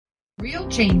Real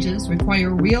changes require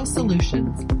real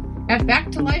solutions. At Back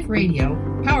to Life Radio,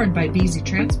 powered by BZ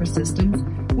Transfer Systems,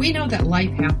 we know that life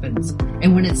happens,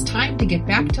 and when it's time to get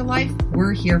back to life,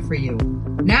 we're here for you.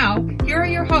 Now, here are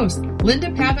your hosts, Linda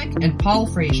Pavick and Paul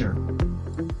Frazier.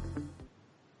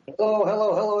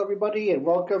 Hello, everybody, and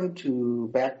welcome to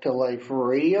Back to Life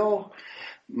Radio.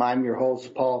 I'm your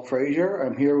host, Paul Frazier.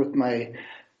 I'm here with my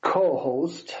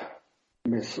co-host,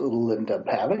 Miss Linda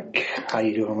Pavick. How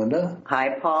you doing, Linda?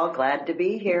 Hi, Paul. Glad to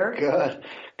be here. Good.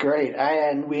 Great.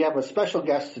 And we have a special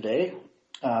guest today.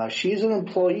 She's an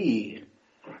employee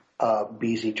of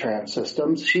BZ Trans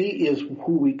Systems. She is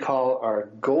who we call our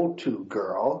go-to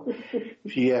girl.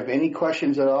 If you have any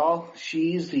questions at all,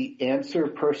 she's the answer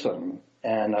person.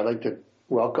 And I'd like to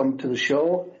welcome to the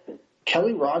show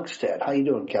Kelly Rogstad. How you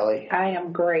doing, Kelly? I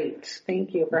am great.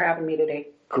 Thank you for having me today.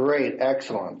 Great.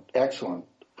 Excellent.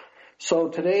 So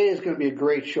today is going to be a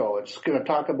great show. It's going to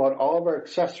talk about all of our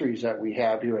accessories that we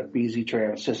have here at BZ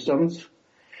Trans Systems.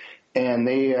 And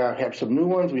they have some new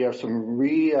ones. We have some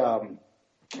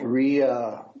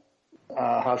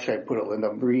how should I put it, Linda?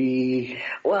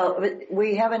 Well,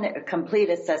 we have a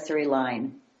complete accessory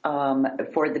line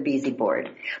for the BZ board.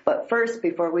 But first,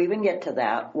 before we even get to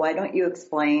that, why don't you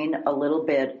explain a little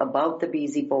bit about the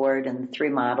BZ board and the three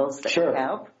models that we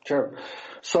have? Sure.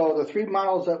 So the three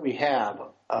models that we have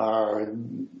are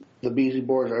the BZ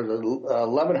boards are the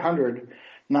 1100.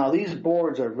 Now, these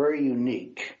boards are very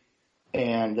unique,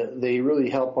 and they really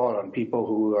help out on people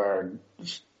who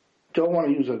don't want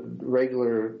to use a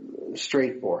regular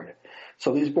straight board.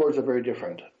 So these boards are very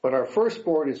different. But our first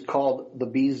board is called the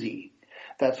BZ.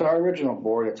 That's our original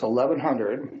board. It's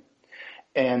 1100,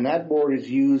 and that board is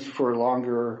used for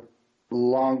longer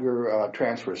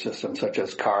transfer systems, such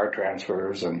as car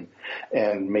transfers and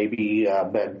maybe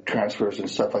bed transfers and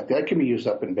stuff like that. It can be used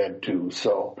up in bed too.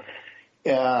 So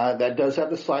that does have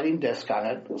the sliding disc on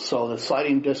it. So the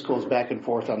sliding disc goes back and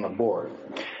forth on the board.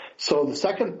 So the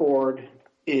second board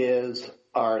is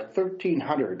our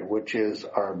 1300, which is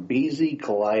our BZ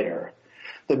Glider.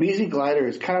 The BZ Glider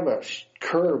is kind of a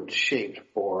curved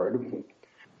shaped board,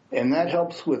 and that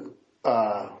helps with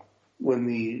when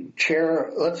the chair,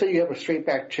 let's say you have a straight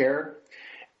back chair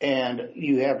and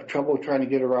you have trouble trying to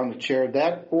get around the chair,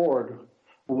 that board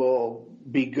will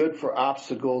be good for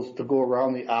obstacles, to go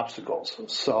around the obstacles.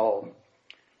 So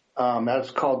that's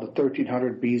called the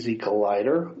 1300 BZ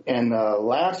Glider. And the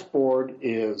last board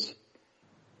is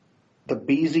the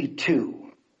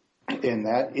BZ2, and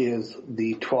that is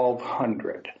the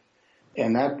 1200.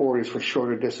 And that board is for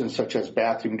shorter distance, such as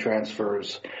bathroom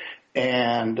transfers,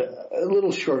 and a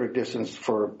little shorter distance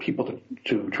for people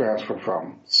to transfer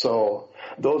from. So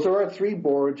those are our three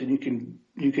boards, and you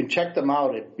can check them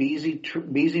out at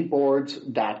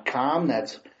bzboards.com.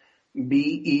 That's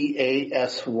BEASY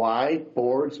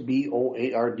boards,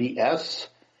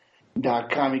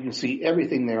 BOARDS.com. You can see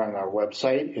everything there on our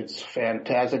website. It's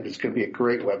fantastic. It's going to be a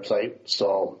great website.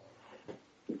 So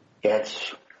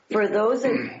that's... For those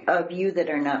of you that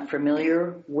are not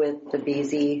familiar with the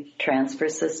BZ transfer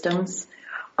systems,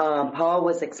 Paul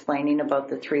was explaining about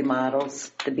the three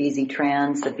models, the BZ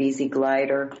Trans, the BZ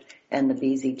Glider, and the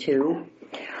BZ2.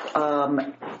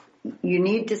 You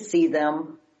need to see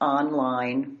them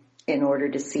online in order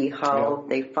to see how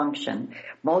they function.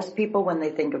 Most people, when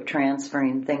they think of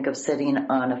transferring, think of sitting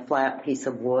on a flat piece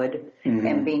of wood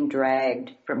and being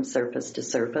dragged from surface to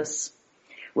surface.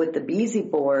 With the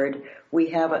BZ board,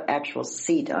 we have an actual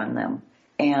seat on them.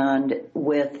 And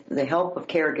with the help of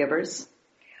caregivers,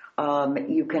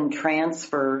 you can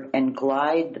transfer and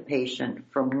glide the patient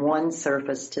from one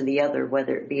surface to the other,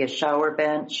 whether it be a shower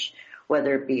bench,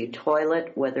 whether it be a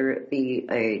toilet, whether it be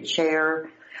a chair.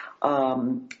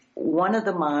 One of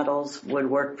the models would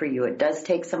work for you. It does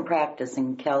take some practice,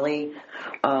 and Kelly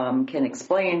can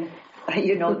explain,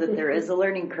 that there is a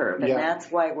learning curve, and that's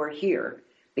why we're here.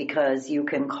 Because you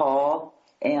can call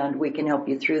and we can help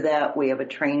you through that. We have a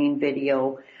training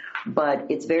video, but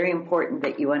it's very important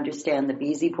that you understand the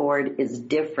BZ board is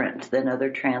different than other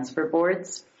transfer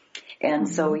boards. And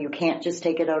so you can't just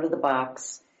take it out of the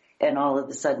box and all of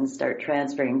a sudden start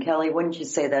transferring. Kelly, wouldn't you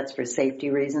say that's for safety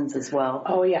reasons as well?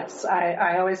 Oh, yes.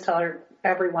 I always tell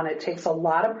everyone it takes a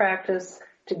lot of practice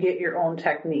to get your own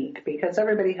technique, because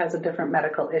everybody has a different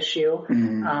medical issue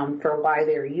for why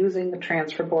they're using the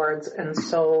transfer boards, and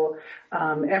so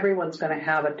everyone's going to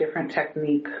have a different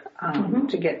technique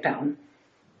to get down.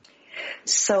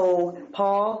 So,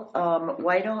 Paul,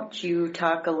 why don't you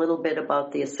talk a little bit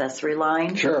about the accessory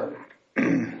line? Sure.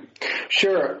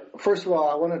 First of all,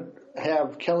 I want to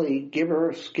have Kelly give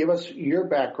us your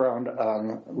background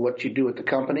on what you do at the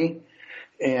company,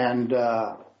 and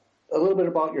a little bit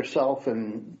about yourself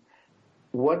and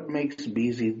what makes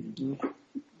Beezy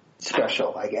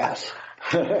special, I guess?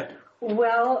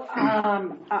 Well,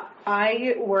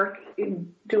 I work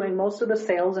doing most of the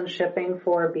sales and shipping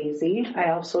for Beezy.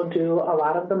 I also do a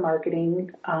lot of the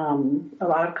marketing, a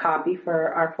lot of copy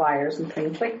for our flyers and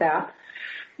things like that.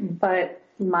 But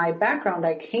my background,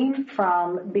 I came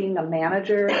from being a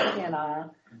manager in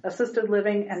assisted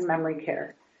living and memory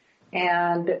care.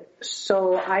 And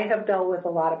so I have dealt with a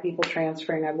lot of people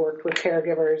transferring. I've worked with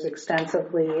caregivers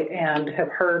extensively and have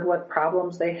heard what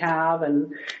problems they have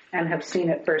and have seen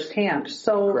it firsthand.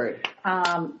 So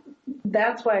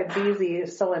that's why Beezy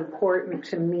is so important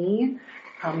to me,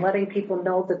 letting people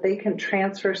know that they can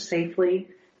transfer safely.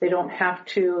 They don't have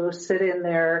to sit in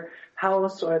their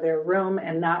house or their room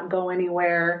and not go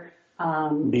anywhere.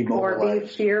 Or be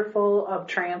fearful of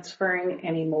transferring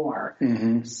anymore.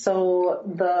 Mm-hmm. So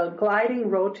the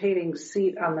gliding rotating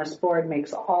seat on this board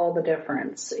makes all the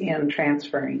difference in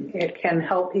transferring. It can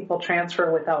help people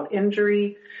transfer without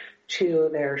injury to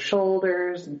their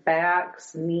shoulders,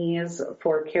 backs, knees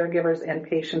for caregivers and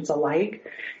patients alike.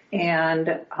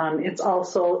 And it's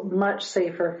also much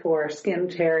safer for skin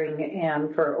tearing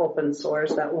and for open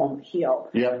sores that won't heal.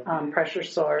 Yep. Pressure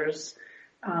sores.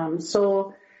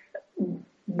 So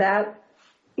that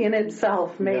in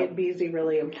itself made Beezy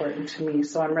really important to me.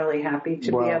 So I'm really happy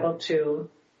to be able to.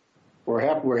 We're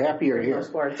happier here.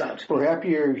 We're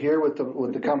happier here with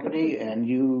the company, and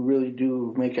you really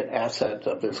do make an asset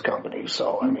of this company.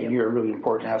 So I mean, you're a really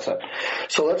important asset.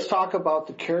 So let's talk about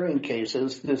the carrying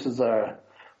cases. This is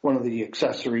one of the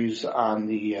accessories on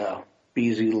the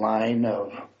Beezy line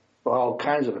of all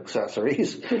kinds of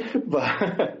accessories.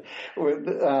 But with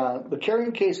the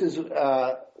carrying cases.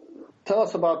 Tell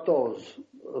us about those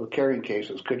carrying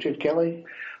cases, could you, Kelly?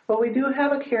 Well, we do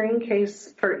have a carrying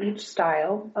case for each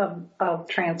style of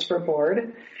transfer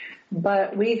board,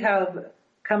 but we have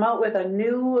come out with a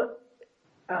new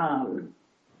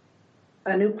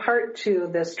part to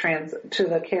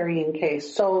the carrying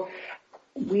case. So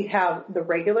we have the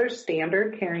regular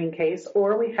standard carrying case,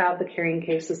 or we have the carrying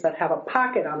cases that have a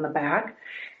pocket on the back.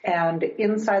 And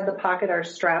inside the pocket are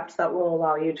straps that will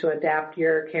allow you to adapt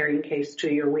your carrying case to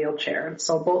your wheelchair.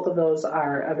 So both of those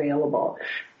are available.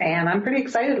 And I'm pretty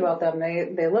excited about them.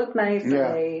 They look nice.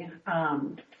 Yeah.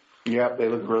 They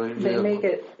look really good. They make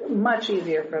it much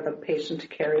easier for the patient to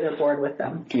carry their board with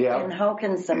them. Yeah. And how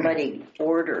can somebody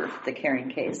order the carrying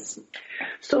case?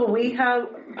 So we have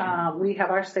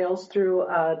our sales through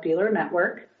a dealer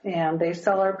network, and they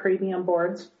sell our premium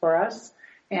boards for us.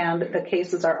 And the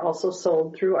cases are also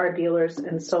sold through our dealers.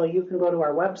 And so you can go to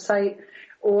our website,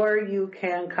 or you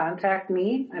can contact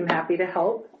me. I'm happy to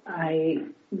help.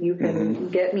 You can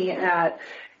get me at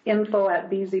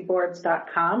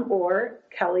info@beezyboards.com or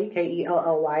Kelly, Kelly,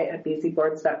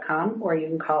 @beezyboards.com, or you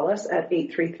can call us at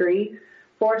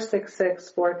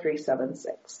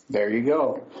 833-466-4376. There you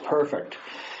go. Perfect.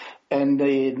 And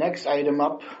the next item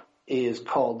up is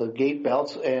called the gait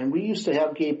belts, and we used to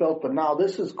have gait belts, but now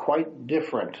this is quite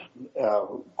different,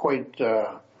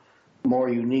 more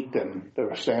unique than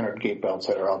the standard gait belts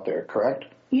that are out there, correct?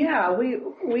 Yeah,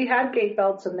 we had gait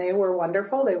belts, and they were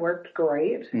wonderful. They worked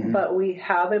great, but we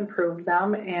have improved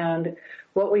them, and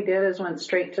what we did is went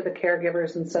straight to the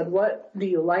caregivers and said, what do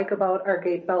you like about our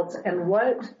gait belts, and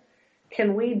what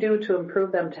can we do to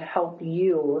improve them to help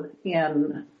you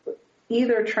in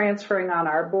either transferring on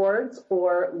our boards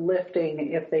or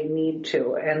lifting if they need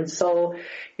to. And so,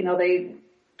 they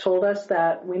told us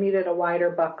that we needed a wider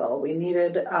buckle. We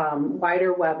needed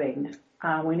wider webbing.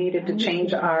 We needed to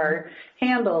change our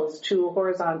handles to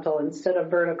horizontal instead of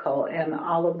vertical. And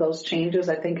all of those changes,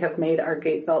 I think, have made our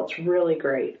gait belts really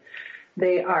great.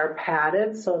 They are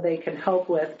padded so they can help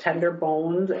with tender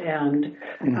bones. And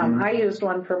I used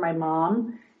one for my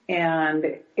mom,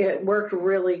 and it worked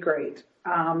really great.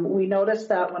 We noticed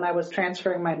that when I was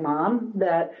transferring my mom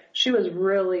that she was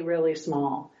really, really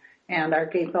small, and our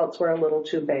gait belts were a little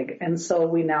too big. And so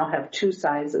we now have two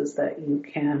sizes that you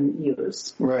can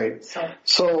use. Right.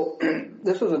 So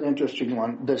this is an interesting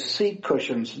one, the seat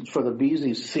cushions for the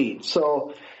Beezy seat.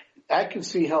 So I can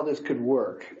see how this could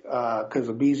work because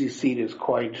the Beezy seat is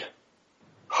quite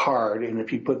hard, and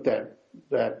if you put that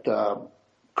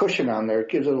cushion on there, it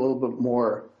gives it a little bit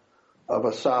more of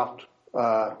a soft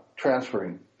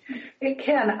transferring. It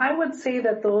can. I would say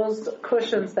that those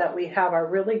cushions that we have are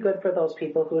really good for those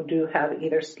people who do have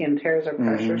either skin tears or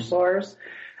pressure sores.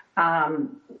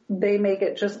 They make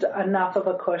it just enough of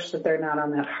a cush that they're not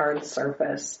on that hard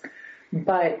surface.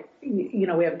 But,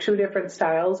 we have two different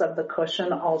styles of the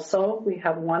cushion also. We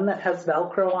have one that has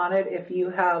Velcro on it. If you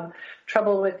have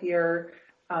trouble with your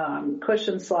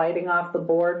cushion sliding off the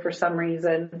board for some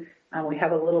reason, We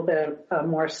have a little bit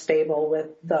more stable with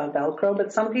the Velcro,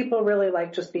 but some people really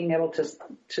like just being able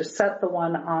to set the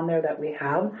one on there that we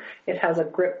have. It has a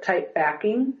grip type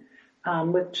backing,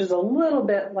 which is a little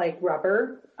bit like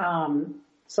rubber,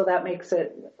 so that makes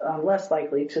it less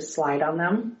likely to slide on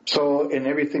them. So, and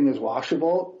everything is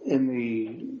washable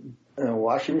in the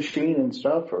washing machine and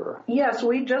stuff, or? Yes,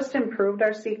 we just improved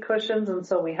our seat cushions, and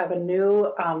so we have a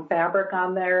new fabric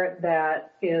on there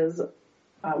that is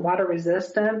water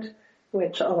resistant,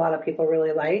 which a lot of people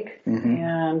really like,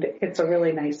 and it's a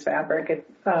really nice fabric.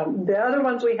 The other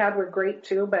ones we had were great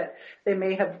too, but they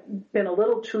may have been a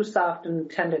little too soft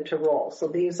and tended to roll. So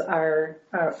these are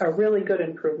a really good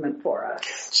improvement for us.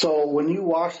 So when you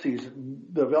wash these,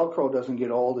 the Velcro doesn't get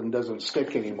old and doesn't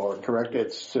stick anymore, correct?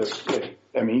 It's just,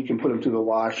 you can put them through the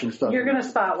wash and stuff. You're going to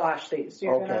spot wash these.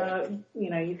 You're going to,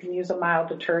 you can use a mild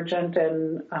detergent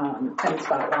and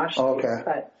spot wash these.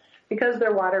 But because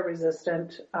they're water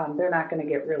resistant, they're not going to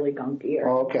get really gunky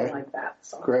or anything like that.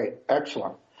 So. Great.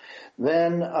 Excellent.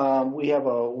 Then we have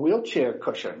a wheelchair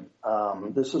cushion.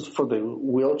 This is for the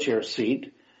wheelchair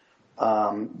seat.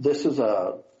 This is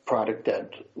a product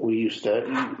that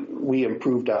we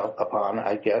improved upon,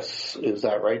 I guess. Is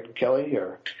that right, Kelly?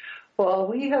 Or? Well,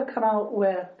 we have come out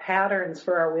with patterns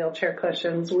for our wheelchair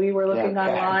cushions. We were looking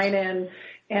online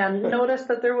and noticed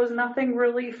that there was nothing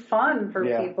really fun for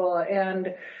people.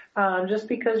 And just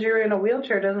because you're in a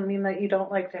wheelchair doesn't mean that you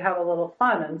don't like to have a little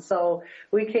fun. And so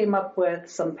we came up with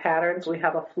some patterns. We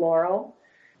have a floral.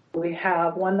 We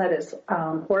have one that is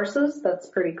horses. That's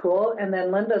pretty cool. And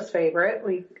then Linda's favorite,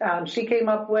 she came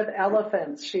up with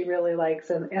elephants. She really likes,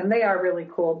 and they are really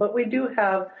cool. But we do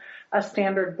have a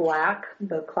standard black,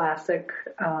 the classic,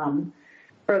 for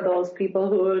those people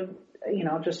who would,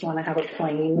 just want to have a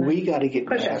plain. We got to get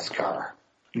cushion.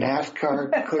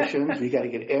 NASCAR cushions. We got to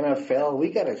get NFL. We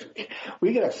got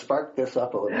to spark this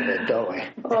up a little bit, don't we?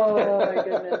 Oh my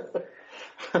goodness.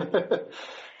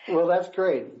 Well, that's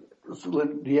great.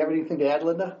 Do you have anything to add,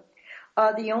 Linda?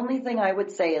 The only thing I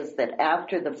would say is that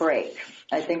after the break,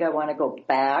 I think I want to go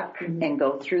back and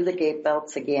go through the gait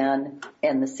belts again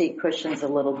and the seat cushions a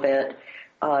little bit,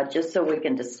 just so we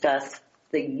can discuss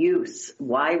the use,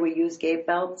 why we use gait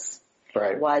belts.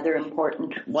 Right. Why they're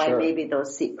important, why maybe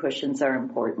those seat cushions are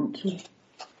important.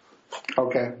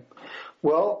 Okay.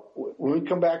 Well, when we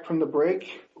come back from the break,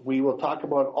 we will talk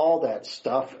about all that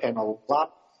stuff and a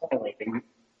lot more.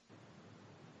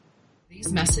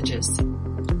 These messages.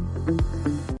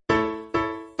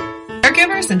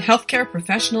 Caregivers and healthcare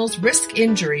professionals risk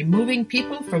injury moving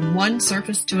people from one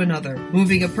surface to another.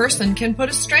 Moving a person can put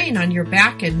a strain on your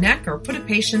back and neck or put a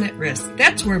patient at risk.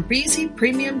 That's where Beezy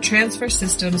Premium Transfer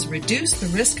Systems reduce the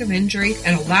risk of injury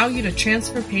and allow you to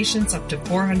transfer patients up to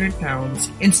 400 pounds.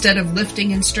 Instead of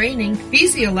lifting and straining,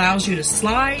 Beezy allows you to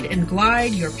slide and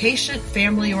glide your patient,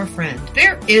 family, or friend.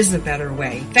 There is a better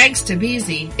way. Thanks to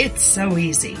Beezy, it's so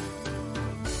easy.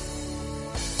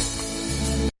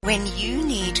 When you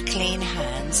need clean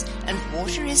hands and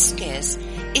water is scarce,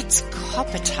 it's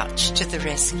Copper Touch to the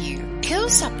rescue.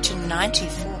 Kills up to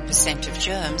 94% of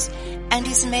germs and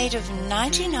is made of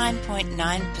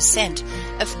 99.9%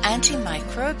 of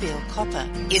antimicrobial copper.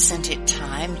 Isn't it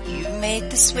time you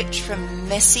made the switch from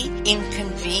messy,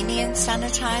 inconvenient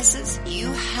sanitizers?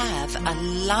 You have a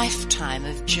lifetime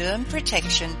of germ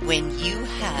protection when you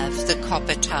have the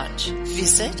Copper Touch.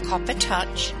 Visit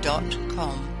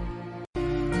coppertouch.com.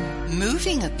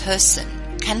 Moving a person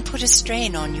can put a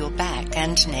strain on your back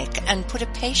and neck and put a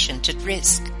patient at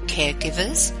risk.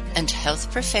 Caregivers and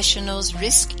health professionals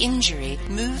risk injury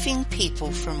moving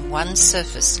people from one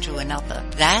surface to another.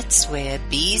 That's where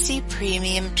Beezy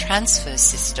Premium Transfer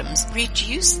Systems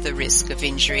reduce the risk of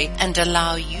injury and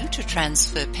allow you to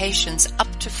transfer patients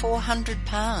up to 400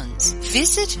 pounds.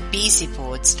 Visit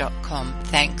beezyboards.com.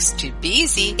 Thanks to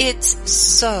Beezy, it's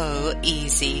so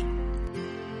easy.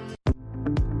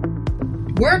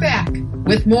 We're back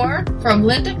with more from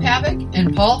Linda Pavick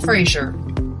and Paul Frazier.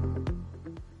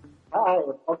 Hi,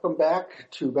 welcome back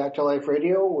to Back to Life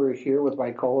Radio. We're here with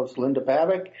my co-host Linda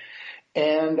Pavick,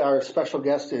 and our special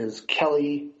guest is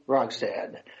Kelly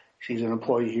Rogstad. She's an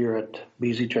employee here at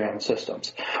Beezy Trans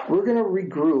Systems. We're going to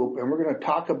regroup, and we're going to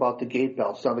talk about the gait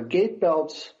belts. Now, the gait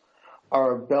belts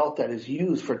are a belt that is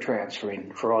used for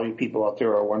transferring. For all you people out there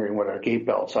who are wondering what our gait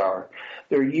belts are,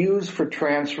 they're used for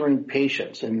transferring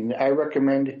patients. And I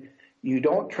recommend you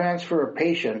don't transfer a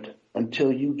patient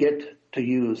until you get to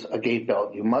use a gait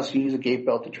belt. You must use a gait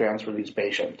belt to transfer these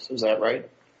patients. Is that right,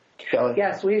 Kelly?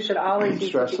 Yes, we should always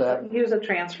use a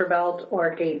transfer belt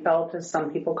or gait belt, as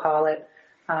some people call it.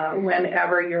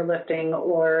 whenever you're lifting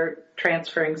or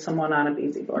transferring someone on a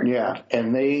Beasy board. Yeah,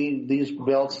 and these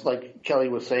belts, like Kelly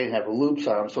was saying, have loops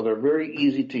on them, so they're very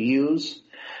easy to use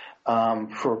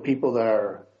for people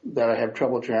that have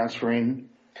trouble transferring.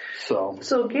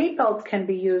 So gait belts can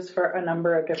be used for a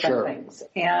number of different things,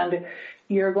 and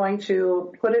you're going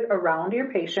to put it around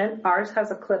your patient. Ours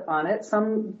has a clip on it.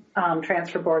 Some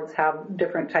transfer boards have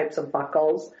different types of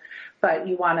buckles, but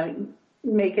you want to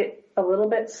make it a little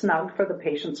bit snug for the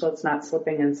patient so it's not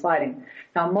slipping and sliding.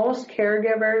 Now, most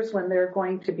caregivers, when they're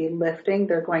going to be lifting,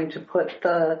 they're going to put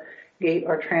the gait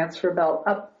or transfer belt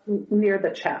up near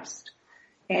the chest.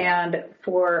 And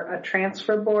for a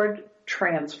transfer board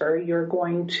transfer, you're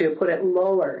going to put it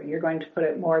lower. You're going to put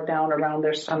it more down around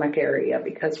their stomach area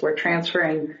because we're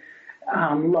transferring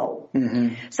low.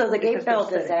 Mm-hmm. So the gait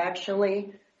belt is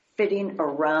actually fitting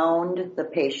around the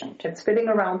patient. It's fitting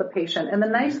around the patient. And the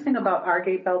nice thing about our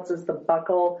gait belts is the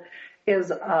buckle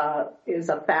is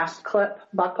a fast clip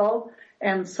buckle.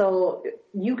 And so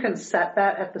you can set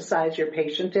that at the size your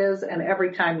patient is, and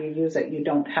every time you use it, you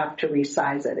don't have to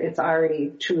resize it. It's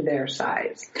already to their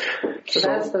size.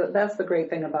 So that's the great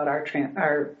thing about our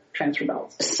transfer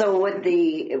belts. So would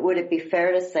it be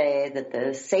fair to say that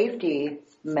the safety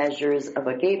measures of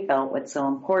a gait belt, what's so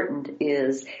important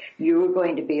is you're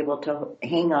going to be able to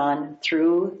hang on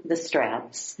through the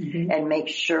straps and make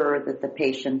sure that the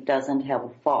patient doesn't have a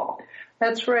fall?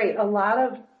 That's right.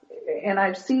 And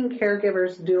I've seen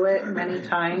caregivers do it many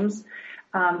times.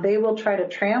 They will try to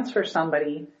transfer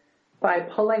somebody by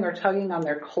pulling or tugging on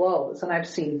their clothes. And I've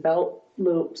seen belt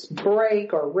loops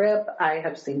break or rip. I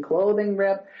have seen clothing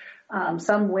rip.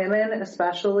 Some women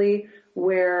especially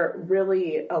wear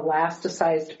really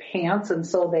elasticized pants, and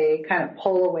so they kind of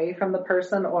pull away from the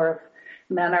person. Or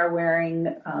if men are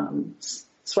wearing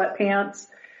sweatpants,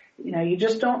 you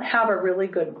just don't have a really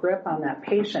good grip on that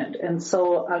patient. And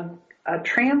so a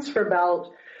transfer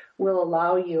belt will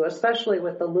allow you, especially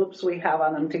with the loops we have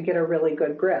on them, to get a really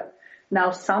good grip.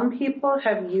 Now, some people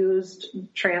have used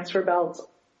transfer belts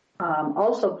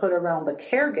also put around the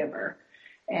caregiver,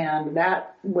 and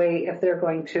that way, if they're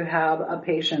going to have a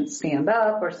patient stand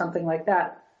up or something like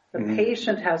that, the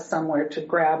patient has somewhere to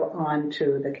grab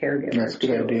onto the caregiver. That's a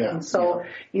good idea. And so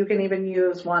you can even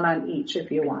use one on each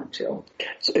if you want to.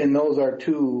 And those are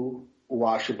two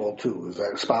washable too. Is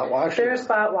that a spot wash? They're a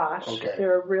spot wash. Okay.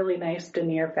 They're a really nice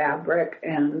denier fabric,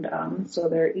 and so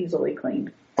they're easily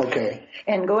cleaned. Okay.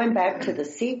 And going back to the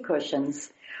seat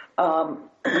cushions,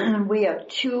 we have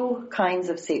two kinds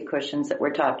of seat cushions that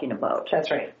we're talking about.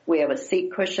 That's right. We have a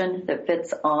seat cushion that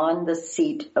fits on the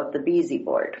seat of the Beasy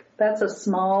board. That's a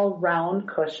small round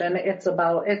cushion. It's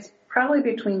probably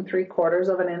between 3/4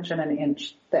 of an inch and an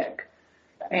inch thick.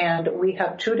 And we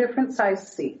have two different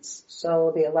size seats.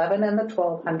 So the 11 and the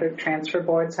 1200 transfer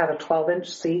boards have a 12-inch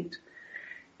seat.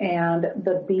 And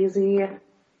the Beasy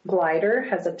Glider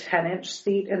has a 10-inch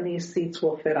seat, and these seats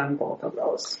will fit on both of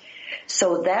those.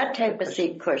 So that type of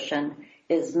seat cushion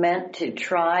is meant to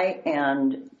try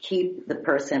and keep the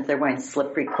person, if they're wearing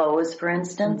slippery clothes, for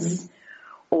instance,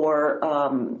 or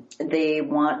they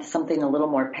want something a little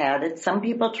more padded. Some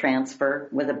people transfer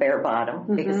with a bare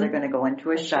bottom because they're going to go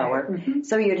into a shower.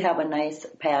 So you'd have a nice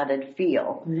padded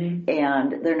feel,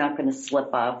 and they're not going to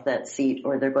slip off that seat,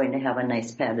 or they're going to have a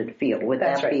nice padded feel. Would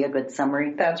that be a good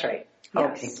summary? That's right.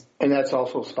 Yes. Okay. And that's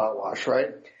also spot wash,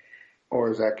 right? Or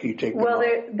is that, can you take them Well,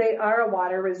 off? they are a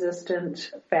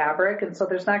water-resistant fabric, and so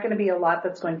there's not going to be a lot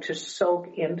that's going to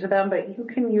soak into them, but you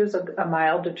can use a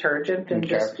mild detergent and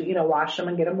just, wash them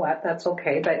and get them wet. That's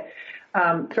okay. But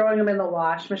throwing them in the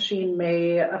wash machine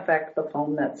may affect the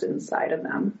foam that's inside of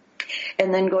them.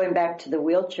 And then going back to the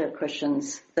wheelchair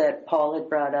cushions that Paul had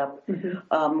brought up,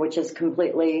 which is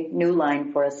completely new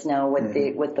line for us now with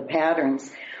the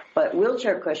patterns. But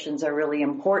wheelchair cushions are really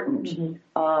important,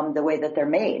 the way that they're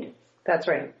made. That's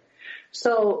right.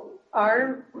 So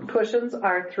our cushions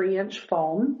are 3-inch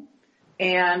foam,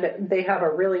 and they have a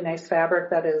really nice fabric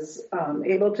that is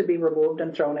able to be removed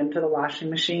and thrown into the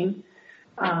washing machine.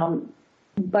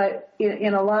 But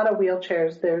in a lot of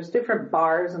wheelchairs, there's different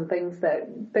bars and things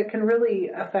that can really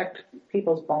affect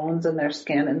people's bones and their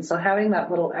skin. And so having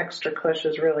that little extra cush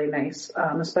is really nice,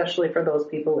 especially for those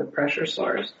people with pressure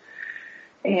sores.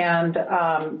 And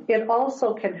it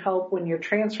also can help when you're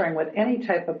transferring with any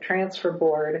type of transfer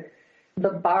board.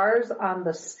 The bars on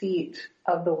the seat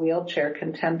of the wheelchair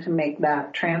can tend to make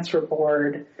that transfer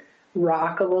board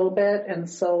rock a little bit. And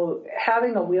so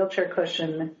having a wheelchair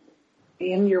cushion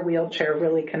in your wheelchair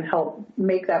really can help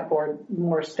make that board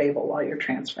more stable while you're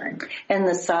transferring. And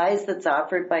the size that's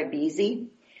offered by Beasy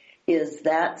Is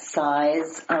that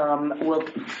size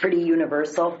pretty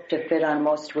universal to fit on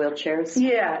most wheelchairs?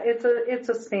 Yeah, it's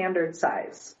a standard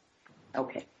size.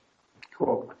 Okay.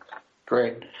 Cool.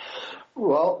 Great.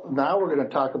 Well, now we're going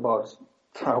to talk about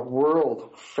our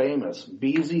world famous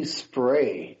Beezy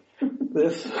spray.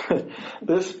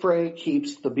 This spray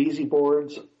keeps the Beezy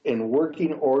boards in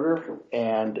working order,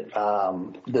 and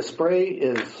the spray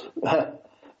is a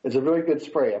very good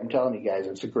spray. I'm telling you guys,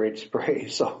 it's a great spray.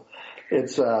 So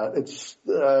it's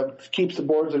keeps the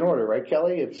boards in order, right,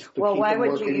 Kelly? Why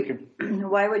would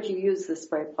you use the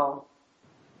spray, Paul,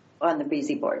 on the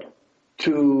Beezy board?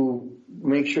 To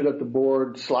make sure that the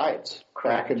board slides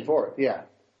back and forth. Yeah.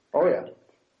 Oh, yeah.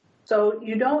 So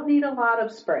you don't need a lot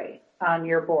of spray on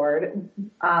your board.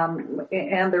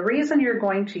 And the reason you're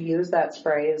going to use that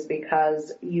spray is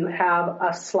because you have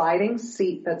a sliding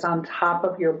seat that's on top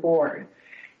of your board.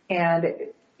 And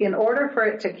in order for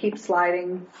it to keep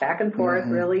sliding back and forth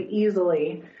really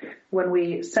easily, when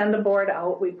we send a board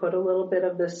out, we put a little bit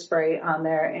of this spray on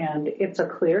there, and it's a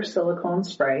clear silicone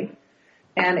spray.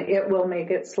 And it will make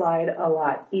it slide a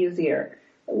lot easier.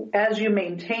 As you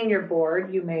maintain your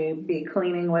board, you may be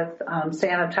cleaning with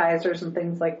sanitizers and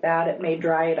things like that. It may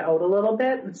dry it out a little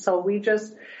bit. And so we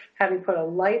just have you put a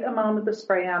light amount of the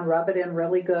spray on, rub it in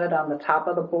really good on the top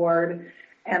of the board,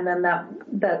 and then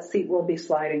that seat will be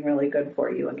sliding really good for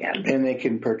you again. And they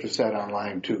can purchase that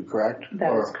online too, correct?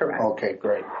 That is correct. Okay,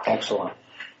 great. Excellent.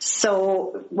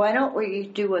 So why don't we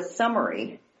do a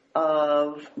summary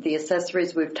of the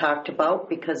accessories we've talked about,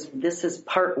 because this is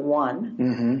part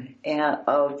one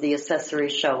of the accessory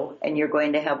show, and you're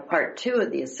going to have part two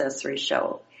of the accessory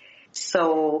show.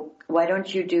 So why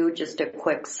don't you do just a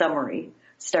quick summary,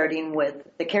 starting with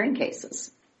the carrying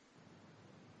cases?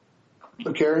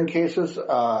 The carrying cases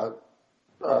are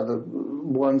the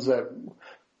ones that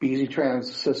Beezy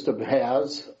Trans System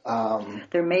has.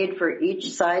 They're made for each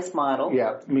size model.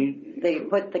 Yeah. They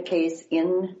put the case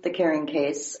in the carrying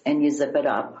case and you zip it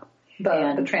up.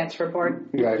 The transfer board?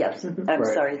 Yeah. Yes. I'm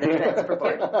sorry, the transfer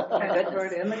board. Transfer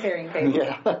board in the carrying case.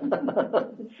 Yeah.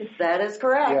 That is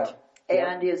correct. Yeah.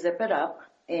 And you zip it up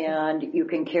and you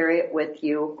can carry it with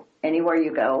you anywhere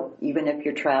you go, even if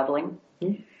you're traveling.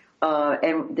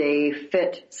 And they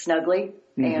fit snugly.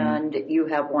 And you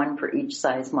have one for each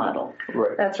size model.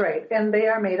 Right. That's right. And they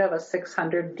are made of a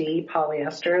 600D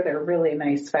polyester. They're really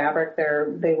nice fabric.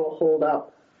 They will hold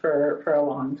up for a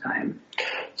long time.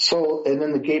 So, and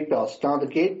then the gate belts. Now, the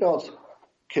gate belts,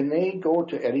 can they go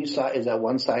to any size? Is that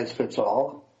one size fits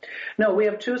all? No, we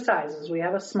have two sizes. We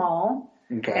have a small,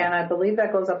 and I believe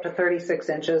that goes up to 36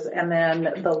 inches, and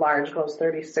then the large goes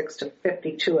 36 to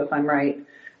 52, if I'm right.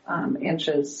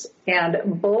 Inches.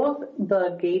 And both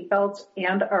the gate belts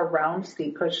and our round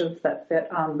seat cushions that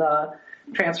fit on the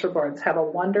transfer boards have a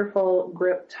wonderful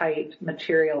grip tight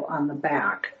material on the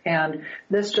back. And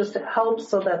this just helps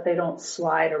so that they don't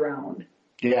slide around.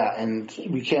 Yeah, and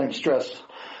we can't stress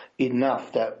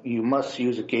enough that you must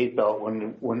use a gate belt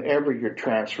whenever you're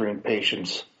transferring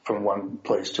patients from one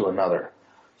place to another.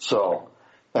 So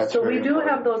that's so we do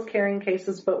important. have those carrying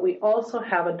cases, but we also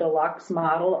have a deluxe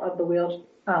model of the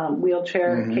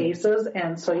wheelchair cases,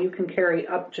 and so you can carry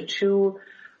up to two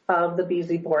of the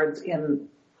Beezy boards in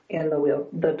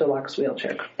the deluxe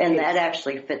wheelchair. And that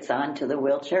actually fits onto the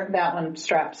wheelchair? That one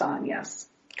straps on, yes.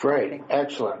 Great,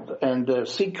 excellent. And the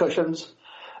seat cushions,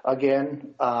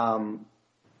 again,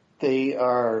 they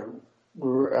are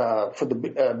for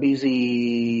the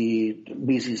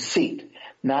Beezy seat.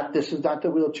 This is not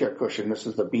the wheelchair cushion. This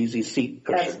is the Beezy seat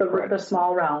cushion. That's the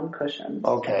small round cushions.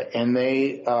 Okay, and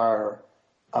they are.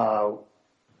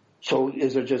 So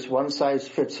is there just one size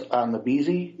fits on the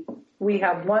Beezy? We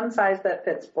have one size that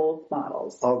fits both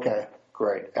models. Okay,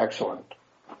 great, excellent.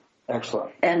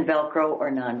 And Velcro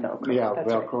or non-Velcro? Yeah,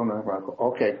 That's Velcro, right. non-Velcro.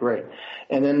 Okay, great.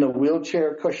 And then the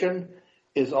wheelchair cushion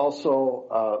is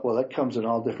also, that comes in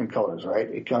all different colors, right?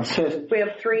 It comes in. We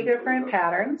have three different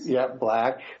patterns. Yeah,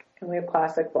 black. And we have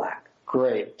classic black.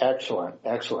 Great, excellent.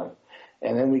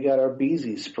 And then we got our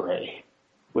Beezy spray,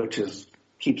 which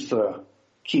keeps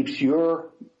your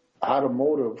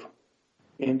automotive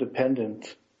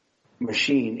independent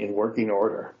machine in working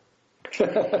order.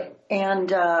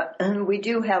 And we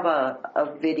do have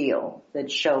a video that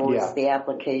shows the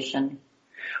application.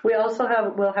 We also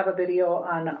we'll have a video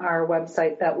on our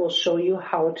website that will show you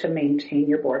how to maintain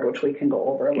your board, which we can go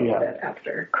over a little bit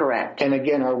after. Correct. And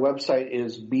again, our website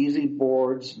is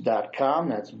beasyboards.com.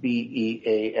 That's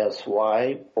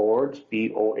BEASY boards,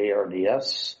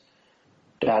 BOARDS.com.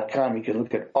 You can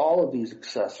look at all of these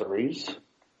accessories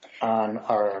on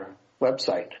our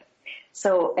website.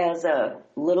 So as a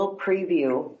little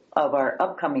preview of our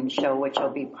upcoming show, which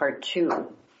will be part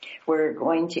two, We're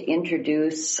going to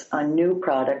introduce a new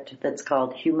product that's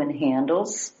called Human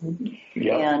Handles.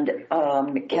 Yep.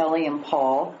 And Kelly and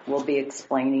Paul will be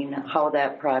explaining how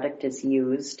that product is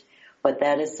used. But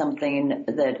that is something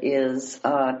that is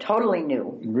totally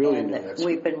new. Really new. That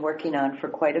we've been working on for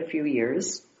quite a few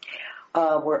years.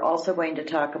 We're also going to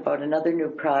talk about another new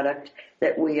product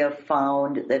that we have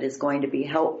found that is going to be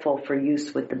helpful for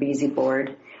use with the Beezy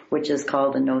board, which is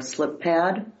called a no-slip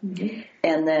pad. Mm-hmm.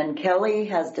 And then Kelly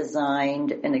has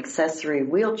designed an accessory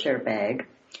wheelchair bag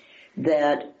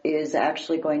that is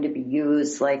actually going to be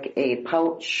used like a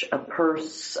pouch, a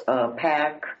purse, a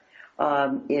pack.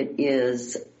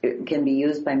 It can be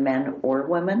used by men or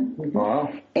women.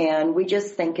 Wow. And we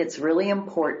just think it's really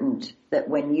important that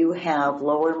when you have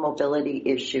lower mobility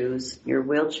issues, you're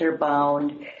wheelchair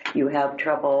bound, you have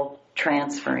trouble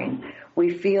transferring,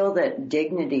 we feel that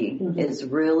dignity is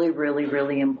really, really,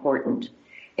 really important.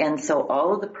 And so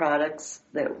all of the products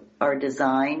that are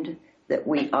designed, that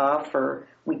we offer,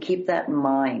 we keep that in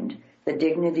mind, the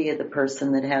dignity of the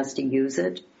person that has to use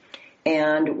it.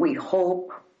 And we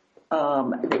hope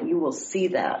that you will see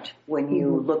that when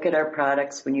you look at our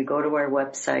products, when you go to our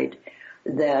website,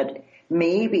 that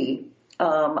maybe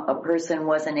a person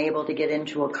wasn't able to get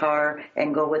into a car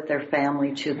and go with their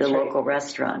family to the local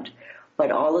restaurant.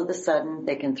 But all of a sudden,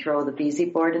 they can throw the Beezy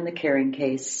board in the carrying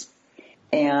case,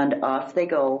 and off they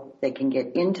go. They can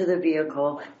get into the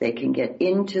vehicle. They can get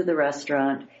into the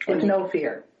restaurant. With no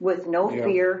fear. With no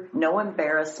fear, no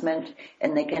embarrassment,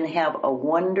 and they can have a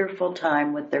wonderful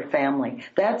time with their family.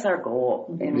 That's our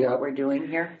goal in what we're doing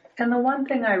here. And the one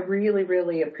thing I really,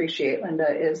 really appreciate,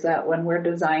 Linda, is that when we're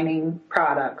designing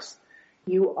products,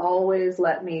 you always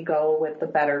let me go with the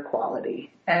better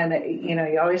quality. And, you know,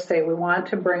 you always say we want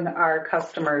to bring our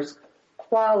customers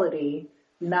quality,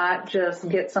 not just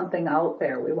get something out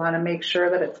there. We want to make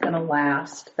sure that it's going to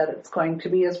last, that it's going to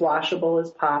be as washable as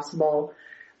possible,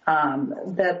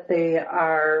 that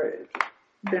they're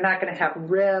not going to have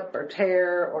rip or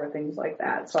tear or things like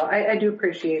that. So I do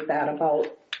appreciate that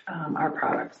about our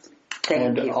products.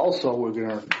 Thank you. Also, we're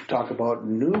going to talk about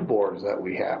new boards that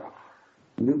we have.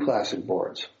 New plastic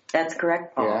boards. That's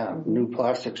correct, Paul. Yeah, new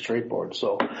plastic straight boards.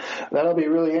 So that'll be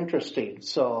really interesting.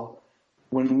 So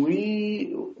this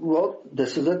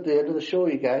is at the end of the show,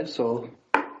 you guys, so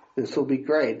this will be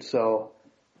great. So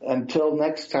until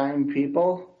next time,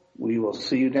 people, we will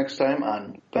see you next time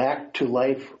on Back to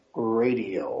Life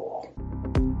Radio.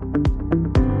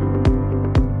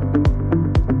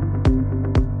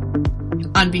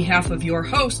 On behalf of your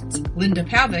hosts, Linda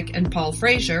Pavick and Paul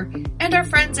Frazier, and our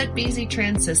friends at Beezy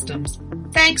Trans Systems,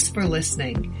 thanks for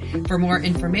listening. For more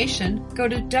information, go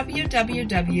to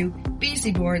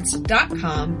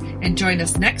www.beezyboards.com and join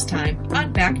us next time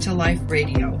on Back to Life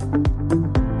Radio.